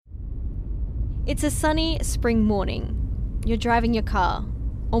It's a sunny spring morning. You're driving your car.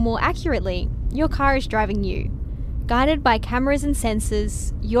 Or more accurately, your car is driving you. Guided by cameras and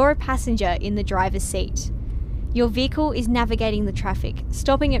sensors, you're a passenger in the driver's seat. Your vehicle is navigating the traffic,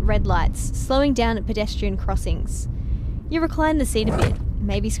 stopping at red lights, slowing down at pedestrian crossings. You recline the seat a bit,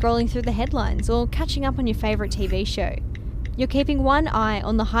 maybe scrolling through the headlines or catching up on your favourite TV show. You're keeping one eye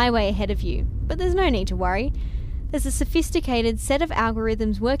on the highway ahead of you, but there's no need to worry. There's a sophisticated set of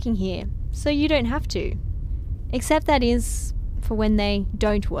algorithms working here, so you don't have to. Except that is, for when they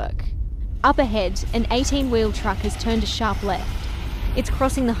don't work. Up ahead, an 18-wheel truck has turned a sharp left. It's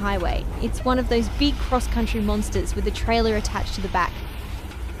crossing the highway. It's one of those big cross-country monsters with a trailer attached to the back.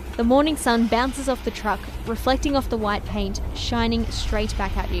 The morning sun bounces off the truck, reflecting off the white paint, shining straight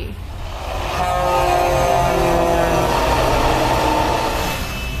back at you.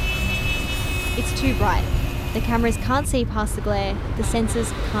 It's too bright. The cameras can't see past the glare, the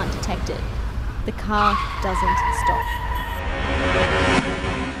sensors can't detect it. The car doesn't stop.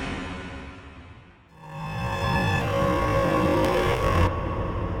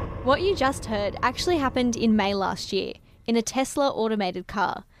 What you just heard actually happened in May last year, in a Tesla automated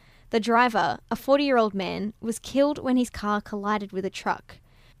car. The driver, a 40-year-old man, was killed when his car collided with a truck.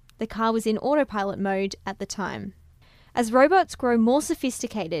 The car was in autopilot mode at the time. As robots grow more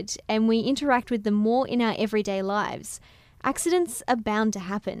sophisticated and we interact with them more in our everyday lives, accidents are bound to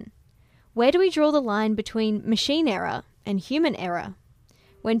happen. Where do we draw the line between machine error and human error?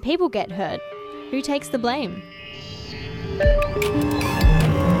 When people get hurt, who takes the blame?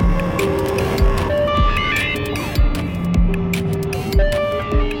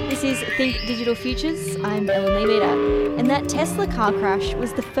 This is Think Digital Futures. I'm Ellen Leibeder, and that Tesla car crash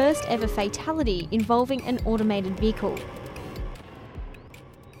was the first ever fatality involving an automated vehicle.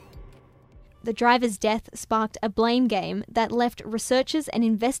 The driver's death sparked a blame game that left researchers and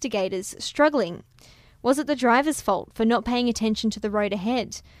investigators struggling. Was it the driver's fault for not paying attention to the road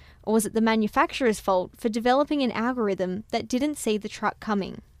ahead? Or was it the manufacturer's fault for developing an algorithm that didn't see the truck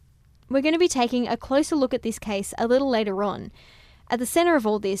coming? We're going to be taking a closer look at this case a little later on. At the centre of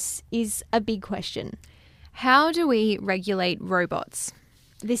all this is a big question. How do we regulate robots?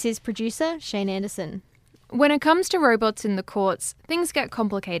 This is producer Shane Anderson. When it comes to robots in the courts, things get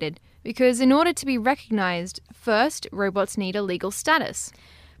complicated because in order to be recognised, first, robots need a legal status.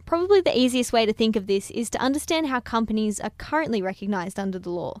 Probably the easiest way to think of this is to understand how companies are currently recognised under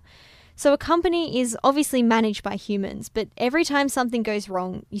the law. So a company is obviously managed by humans, but every time something goes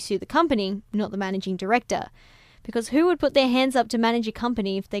wrong, you sue the company, not the managing director. Because who would put their hands up to manage a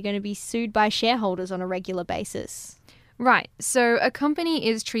company if they're going to be sued by shareholders on a regular basis? Right, so a company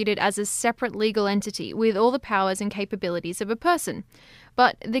is treated as a separate legal entity with all the powers and capabilities of a person.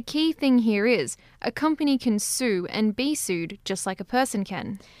 But the key thing here is, a company can sue and be sued just like a person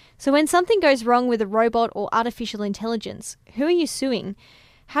can. So when something goes wrong with a robot or artificial intelligence, who are you suing?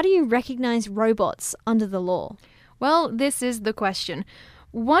 How do you recognise robots under the law? Well, this is the question.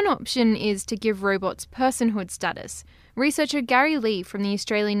 One option is to give robots personhood status. Researcher Gary Lee from the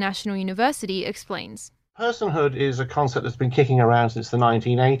Australian National University explains. Personhood is a concept that's been kicking around since the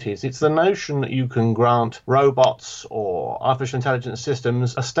 1980s. It's the notion that you can grant robots or artificial intelligence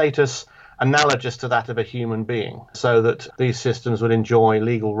systems a status analogous to that of a human being, so that these systems would enjoy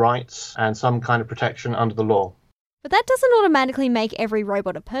legal rights and some kind of protection under the law. But that doesn't automatically make every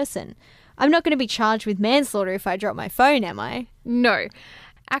robot a person. I'm not going to be charged with manslaughter if I drop my phone, am I? No.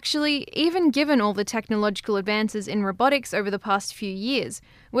 Actually, even given all the technological advances in robotics over the past few years,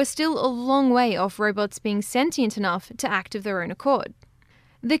 we're still a long way off robots being sentient enough to act of their own accord.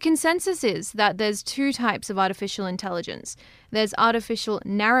 The consensus is that there's two types of artificial intelligence. There's artificial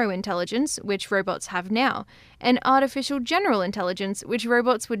narrow intelligence, which robots have now, and artificial general intelligence, which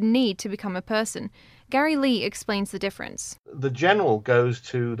robots would need to become a person. Gary Lee explains the difference. The general goes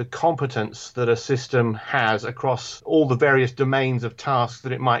to the competence that a system has across all the various domains of tasks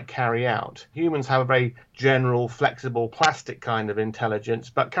that it might carry out. Humans have a very general, flexible, plastic kind of intelligence,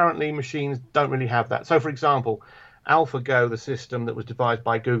 but currently machines don't really have that. So, for example, AlphaGo, the system that was devised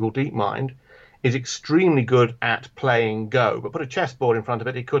by Google DeepMind, is extremely good at playing Go, but put a chessboard in front of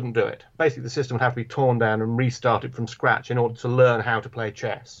it, it couldn't do it. Basically, the system would have to be torn down and restarted from scratch in order to learn how to play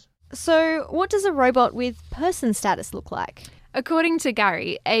chess. So, what does a robot with person status look like? According to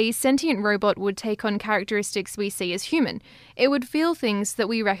Gary, a sentient robot would take on characteristics we see as human. It would feel things that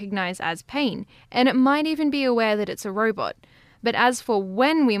we recognise as pain, and it might even be aware that it's a robot. But as for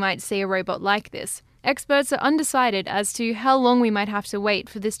when we might see a robot like this, experts are undecided as to how long we might have to wait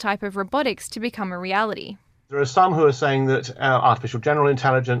for this type of robotics to become a reality. There are some who are saying that artificial general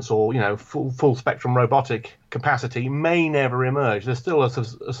intelligence or, full spectrum robotic capacity may never emerge. There's still a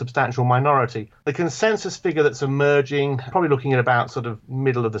substantial minority. The consensus figure that's emerging, probably looking at about sort of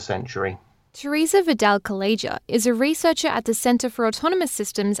middle of the century. Teresa Vidal-Calleja is a researcher at the Centre for Autonomous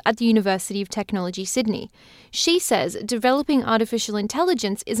Systems at the University of Technology, Sydney. She says developing artificial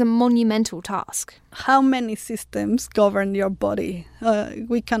intelligence is a monumental task. How many systems govern your body?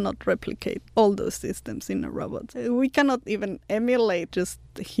 We cannot replicate all those systems in a robot. We cannot even emulate just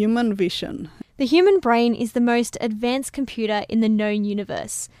human vision. The human brain is the most advanced computer in the known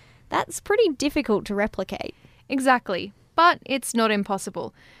universe. That's pretty difficult to replicate. Exactly, but it's not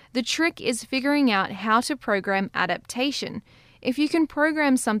impossible. The trick is figuring out how to program adaptation. If you can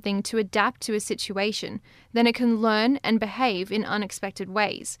program something to adapt to a situation, then it can learn and behave in unexpected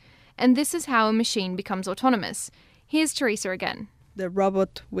ways. And this is how a machine becomes autonomous. Here's Teresa again. The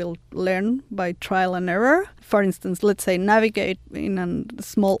robot will learn by trial and error. For instance, let's say navigate in a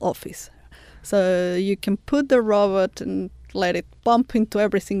small office. So you can put the robot and let it bump into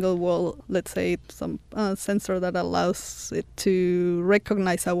every single wall. Let's say some sensor that allows it to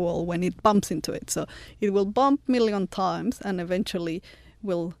recognize a wall when it bumps into it. So it will bump a million times and eventually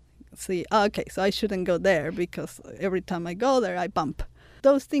will see, okay, so I shouldn't go there because every time I go there, I bump.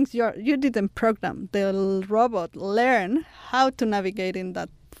 Those things you didn't program. The robot learn how to navigate in that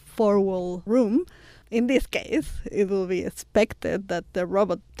four-wall room. In this case, it will be expected that the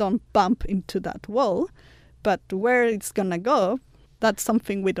robot don't bump into that wall. But where it's going to go, that's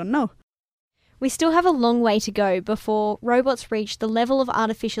something we don't know. We still have a long way to go before robots reach the level of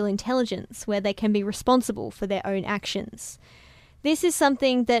artificial intelligence where they can be responsible for their own actions. This is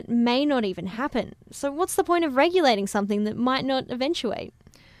something that may not even happen. So what's the point of regulating something that might not eventuate?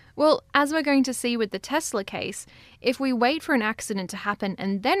 Well, as we're going to see with the Tesla case, if we wait for an accident to happen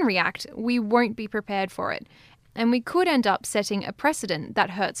and then react, we won't be prepared for it. And we could end up setting a precedent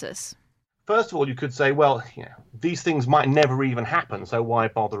that hurts us. First of all, you could say, well, these things might never even happen, so why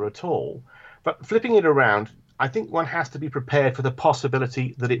bother at all? But flipping it around, I think one has to be prepared for the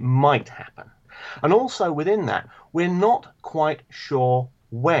possibility that it might happen. And also within that, we're not quite sure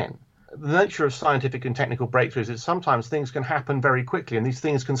when. The nature of scientific and technical breakthroughs is sometimes things can happen very quickly and these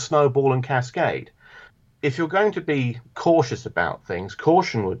things can snowball and cascade. If you're going to be cautious about things,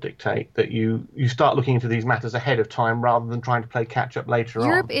 caution would dictate that you start looking into these matters ahead of time rather than trying to play catch-up later on.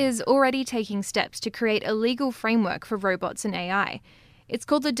 Europe is already taking steps to create a legal framework for robots and AI. It's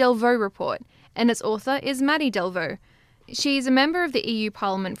called the Delvaux Report, and its author is Maddie Delvaux. She's a member of the EU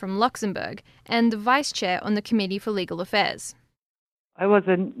Parliament from Luxembourg and the Vice Chair on the Committee for Legal Affairs. I was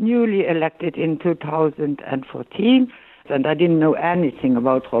newly elected in 2014, and I didn't know anything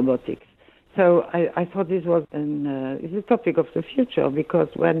about robotics. So I thought this was a topic of the future, because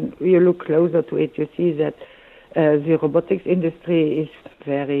when you look closer to it, you see that the robotics industry is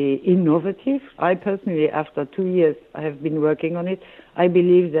very innovative. I personally, after 2 years, I have been working on it. I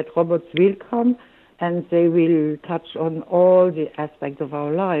believe that robots will come and they will touch on all the aspects of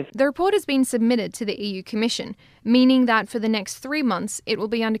our life. The report has been submitted to the EU Commission, meaning that for the next 3 months it will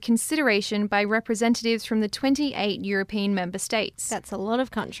be under consideration by representatives from the 28 European member states. That's a lot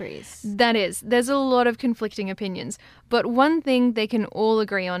of countries. That is. There's a lot of conflicting opinions. But one thing they can all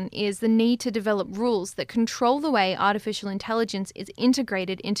agree on is the need to develop rules that control the way artificial intelligence is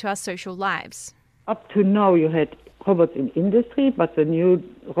integrated into our social lives. Up to now you had robots in industry, but the new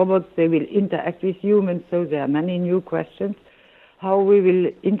robots, they will interact with humans, so there are many new questions. How we will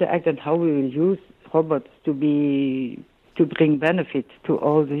interact and how we will use robots to bring benefits to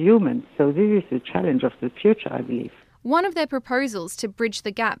all the humans. So this is the challenge of the future, I believe. One of their proposals to bridge the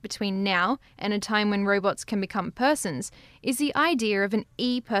gap between now and a time when robots can become persons is the idea of an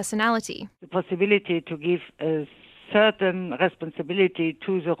e-personality. The possibility to give a certain responsibility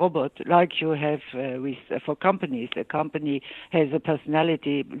to the robot, like you have for companies. A company has a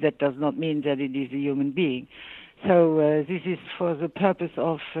personality. That does not mean that it is a human being. So this is for the purpose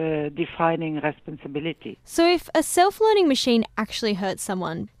of defining responsibility. So if a self-learning machine actually hurts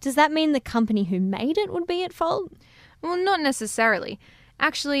someone, does that mean the company who made it would be at fault? Well, not necessarily.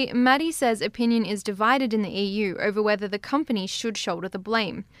 Actually, Maddie says opinion is divided in the EU over whether the company should shoulder the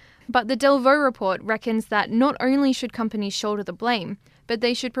blame. But the Delvaux report reckons that not only should companies shoulder the blame, but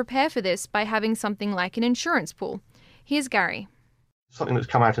they should prepare for this by having something like an insurance pool. Here's Gary. Something that's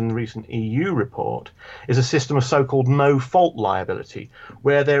come out in the recent EU report is a system of so-called no-fault liability,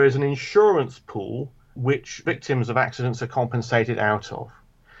 where there is an insurance pool which victims of accidents are compensated out of.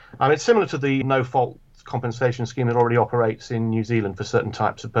 It's similar to the no-fault compensation scheme that already operates in New Zealand for certain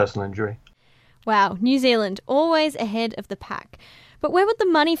types of personal injury. Wow, New Zealand, always ahead of the pack. But where would the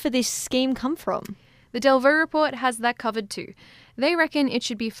money for this scheme come from? The Delvaux report has that covered too. They reckon it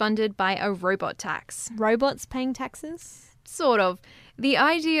should be funded by a robot tax. Robots paying taxes? Sort of. The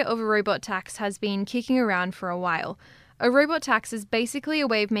idea of a robot tax has been kicking around for a while. A robot tax is basically a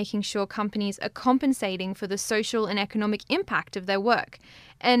way of making sure companies are compensating for the social and economic impact of their work.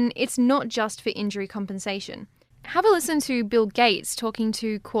 And it's not just for injury compensation. Have a listen to Bill Gates talking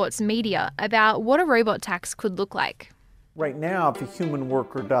to Quartz Media about what a robot tax could look like. Right now, if a human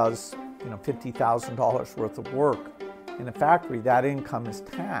worker does, $50,000 worth of work in a factory, that income is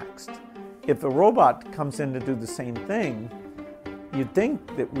taxed. If a robot comes in to do the same thing, you'd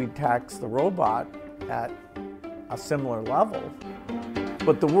think that we'd tax the robot at a similar level.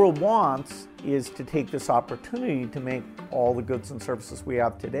 What the world wants is to take this opportunity to make all the goods and services we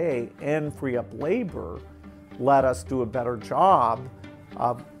have today and free up labor, let us do a better job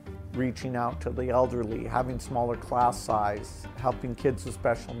of reaching out to the elderly, having smaller class size, helping kids with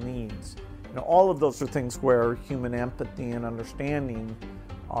special needs. All of those are things where human empathy and understanding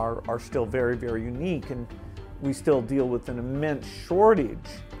are still very, very unique, and we still deal with an immense shortage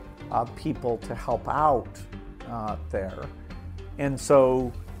of people to help out there. And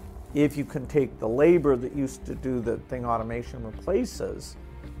so if you can take the labor that used to do the thing automation replaces,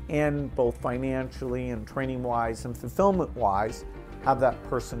 and both financially and training-wise and fulfillment-wise, have that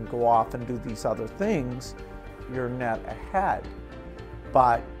person go off and do these other things, you're net ahead.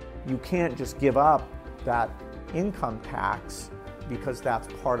 But you can't just give up that income tax because that's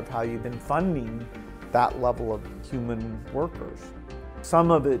part of how you've been funding that level of human workers.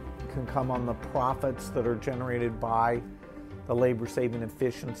 Some of it can come on the profits that are generated by the labor-saving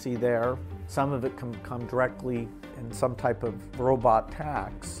efficiency there. Some of it can come directly in some type of robot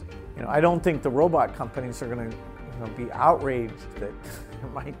tax. I don't think the robot companies are going to be outraged that there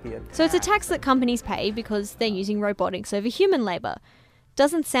might be a tax. So it's a tax that companies pay because they're using robotics over human labour.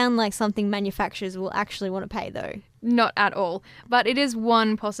 Doesn't sound like something manufacturers will actually want to pay, though. Not at all, but it is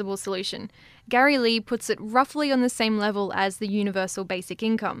one possible solution. Gary Lee puts it roughly on the same level as the universal basic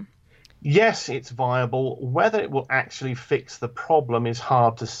income. Yes, it's viable. Whether it will actually fix the problem is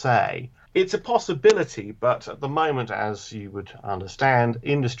hard to say. It's a possibility, but at the moment, as you would understand,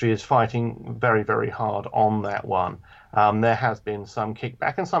 industry is fighting very, very hard on that one. There has been some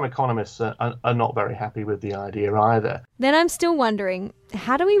kickback, and some economists are not very happy with the idea either. Then I'm still wondering,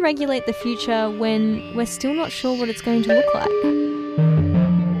 how do we regulate the future when we're still not sure what it's going to look like?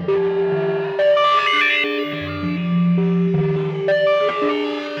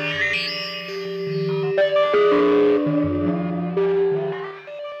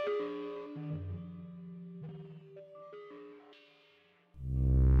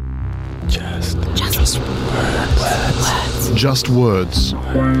 Just words.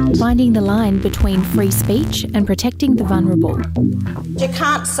 Finding the line between free speech and protecting the vulnerable. You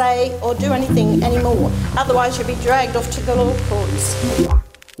can't say or do anything anymore, otherwise you'll be dragged off to the law courts.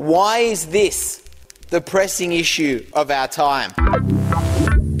 Why is this the pressing issue of our time?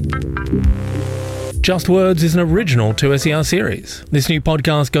 Just Words is an original 2SER series. This new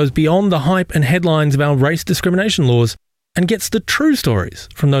podcast goes beyond the hype and headlines of our race discrimination laws and gets the true stories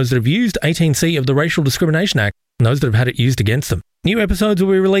from those that have used 18C of the Racial Discrimination Act and those that have had it used against them. New episodes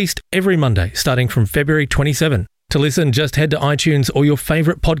will be released every Monday, starting from February 27. To listen, just head to iTunes or your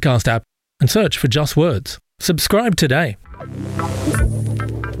favourite podcast app and search for Just Words. Subscribe today.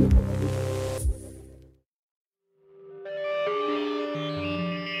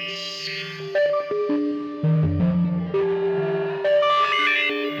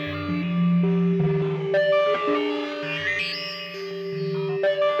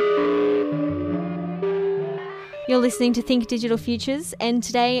 You're listening to Think Digital Futures, and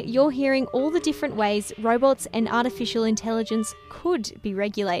today you're hearing all the different ways robots and artificial intelligence could be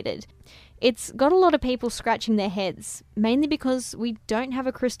regulated. It's got a lot of people scratching their heads, mainly because we don't have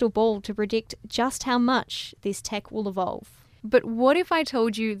a crystal ball to predict just how much this tech will evolve. But what if I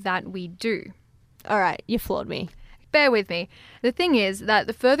told you that we do? Alright, you floored me. Bear with me. The thing is that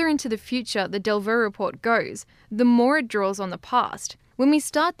the further into the future the Delvaux report goes, the more it draws on the past. When we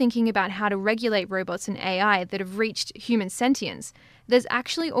start thinking about how to regulate robots and AI that have reached human sentience, there's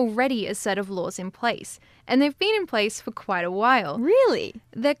actually already a set of laws in place, and they've been in place for quite a while. Really?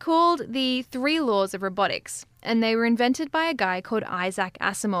 They're called the 3 Laws of Robotics, and they were invented by a guy called Isaac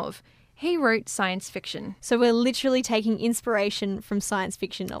Asimov. He wrote science fiction. So we're literally taking inspiration from science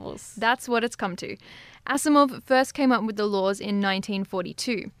fiction novels. That's what it's come to. Asimov first came up with the laws in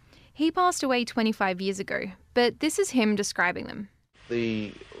 1942. He passed away 25 years ago, but this is him describing them.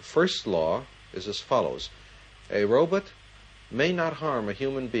 The first law is as follows. A robot may not harm a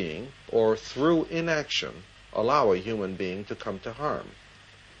human being or through inaction allow a human being to come to harm.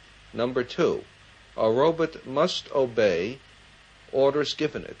 Number 2, A robot must obey orders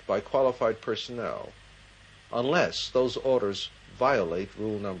given it by qualified personnel unless those orders violate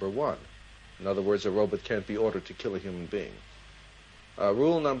rule number 1. In other words, a robot can't be ordered to kill a human being.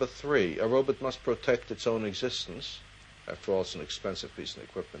 Rule number 3, a robot must protect its own existence. After all, it's an expensive piece of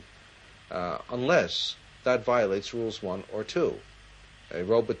equipment. Unless that violates rules 1 or 2. A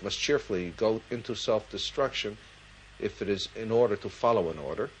robot must cheerfully go into self-destruction if it is in order to follow an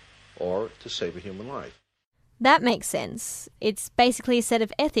order or to save a human life. That makes sense. It's basically a set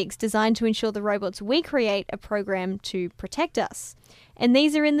of ethics designed to ensure the robots we create are programmed to protect us. And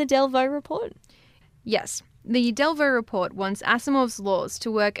these are in the Delvaux report? Yes. The Delvaux report wants Asimov's laws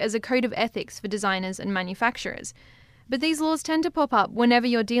to work as a code of ethics for designers and manufacturers. But these laws tend to pop up whenever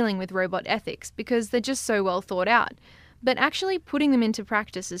you're dealing with robot ethics because they're just so well thought out. But actually putting them into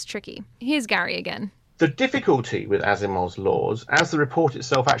practice is tricky. Here's Gary again. The difficulty with Asimov's laws, as the report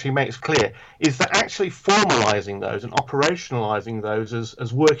itself actually makes clear, is that actually formalising those and operationalising those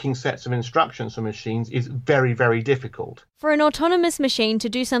as working sets of instructions for machines is very, very difficult. For an autonomous machine to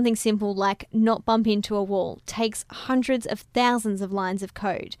do something simple like not bump into a wall takes hundreds of thousands of lines of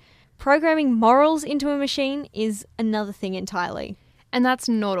code. Programming morals into a machine is another thing entirely. And that's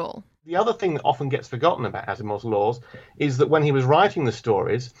not all. The other thing that often gets forgotten about Asimov's laws is that when he was writing the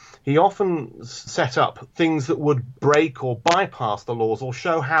stories, he often set up things that would break or bypass the laws or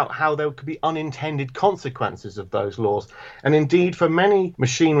show how there could be unintended consequences of those laws. And indeed, for many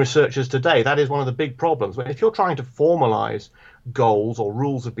machine researchers today, that is one of the big problems. If you're trying to formalise goals or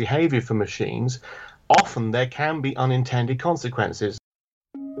rules of behaviour for machines, often there can be unintended consequences.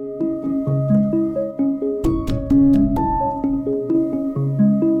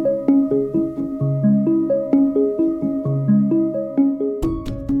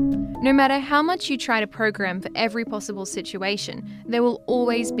 No matter how much you try to program for every possible situation, there will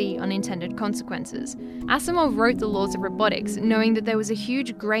always be unintended consequences. Asimov wrote the laws of robotics knowing that there was a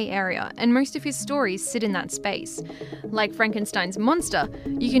huge grey area, and most of his stories sit in that space. Like Frankenstein's monster,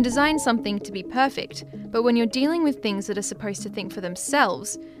 you can design something to be perfect, but when you're dealing with things that are supposed to think for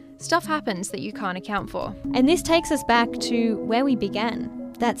themselves, stuff happens that you can't account for. And this takes us back to where we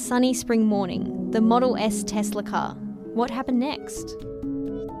began, that sunny spring morning, the Model S Tesla car. What happened next?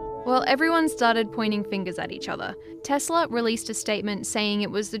 Well, everyone started pointing fingers at each other. Tesla released a statement saying it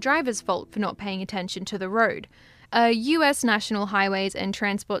was the driver's fault for not paying attention to the road. A US National Highways and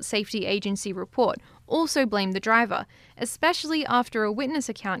Transport Safety Agency report also blamed the driver, especially after a witness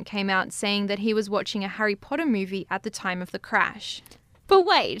account came out saying that he was watching a Harry Potter movie at the time of the crash. But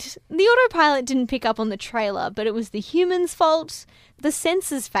wait, the autopilot didn't pick up on the trailer, but it was the human's fault? The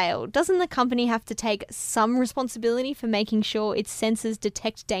sensors failed. Doesn't the company have to take some responsibility for making sure its sensors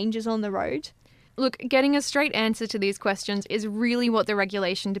detect dangers on the road? Look, getting a straight answer to these questions is really what the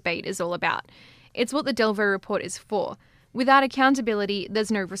regulation debate is all about. It's what the Delvaux report is for. Without accountability,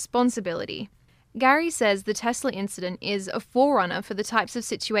 there's no responsibility. Gary says the Tesla incident is a forerunner for the types of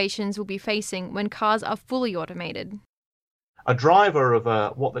situations we'll be facing when cars are fully automated. A driver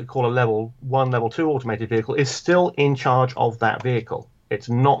of what they call a level 1, level 2 automated vehicle is still in charge of that vehicle. It's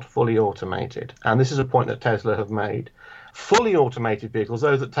not fully automated. And this is a point that Tesla have made. Fully automated vehicles,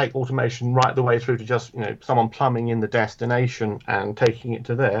 those that take automation right the way through to just, someone plumbing in the destination and taking it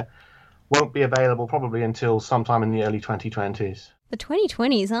to there, won't be available probably until sometime in the early 2020s. The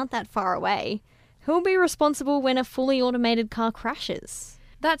 2020s aren't that far away. Who'll be responsible when a fully automated car crashes?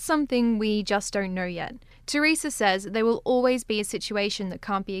 That's something we just don't know yet. Teresa says there will always be a situation that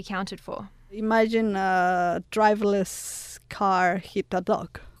can't be accounted for. Imagine a driverless car hit a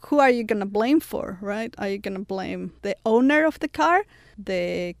dog. Who are you going to blame for, right? Are you going to blame the owner of the car,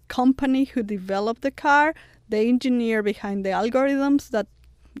 the company who developed the car, the engineer behind the algorithms that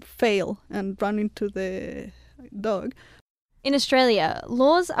fail and run into the dog? In Australia,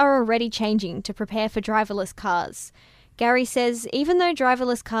 laws are already changing to prepare for driverless cars. Gary says even though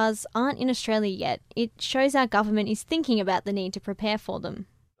driverless cars aren't in Australia yet, it shows our government is thinking about the need to prepare for them.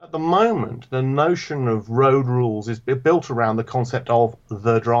 At the moment, the notion of road rules is built around the concept of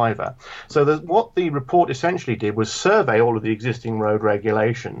the driver. So what the report essentially did was survey all of the existing road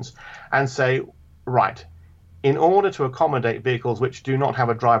regulations and say, right, in order to accommodate vehicles which do not have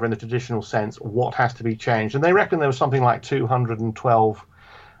a driver in the traditional sense, what has to be changed? And they reckon there was something like 212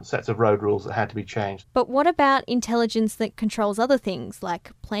 sets of road rules that had to be changed. But what about intelligence that controls other things,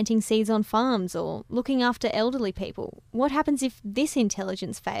 like planting seeds on farms or looking after elderly people? What happens if this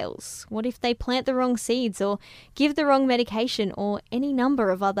intelligence fails? What if they plant the wrong seeds or give the wrong medication or any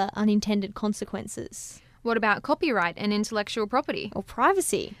number of other unintended consequences? What about copyright and intellectual property? Or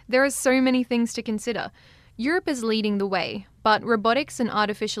privacy? There are so many things to consider. Europe is leading the way, but robotics and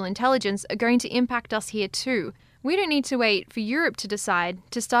artificial intelligence are going to impact us here too. We don't need to wait for Europe to decide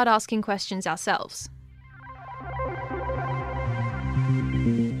to start asking questions ourselves.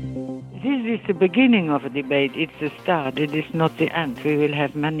 This is the beginning of a debate. It's the start. It is not the end. We will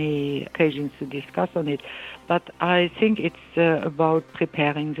have many occasions to discuss on it. But I think it's about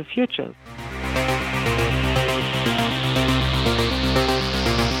preparing the future.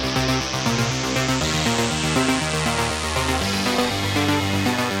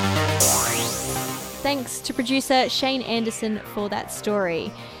 Thanks to producer Shane Anderson for that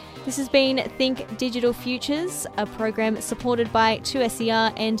story. This has been Think Digital Futures, a program supported by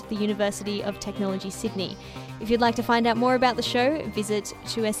 2SER and the University of Technology Sydney. If you'd like to find out more about the show, visit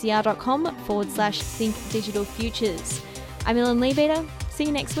 2ser.com/Think Digital Futures. I'm Ellen Leabeater. See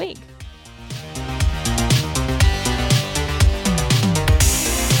you next week.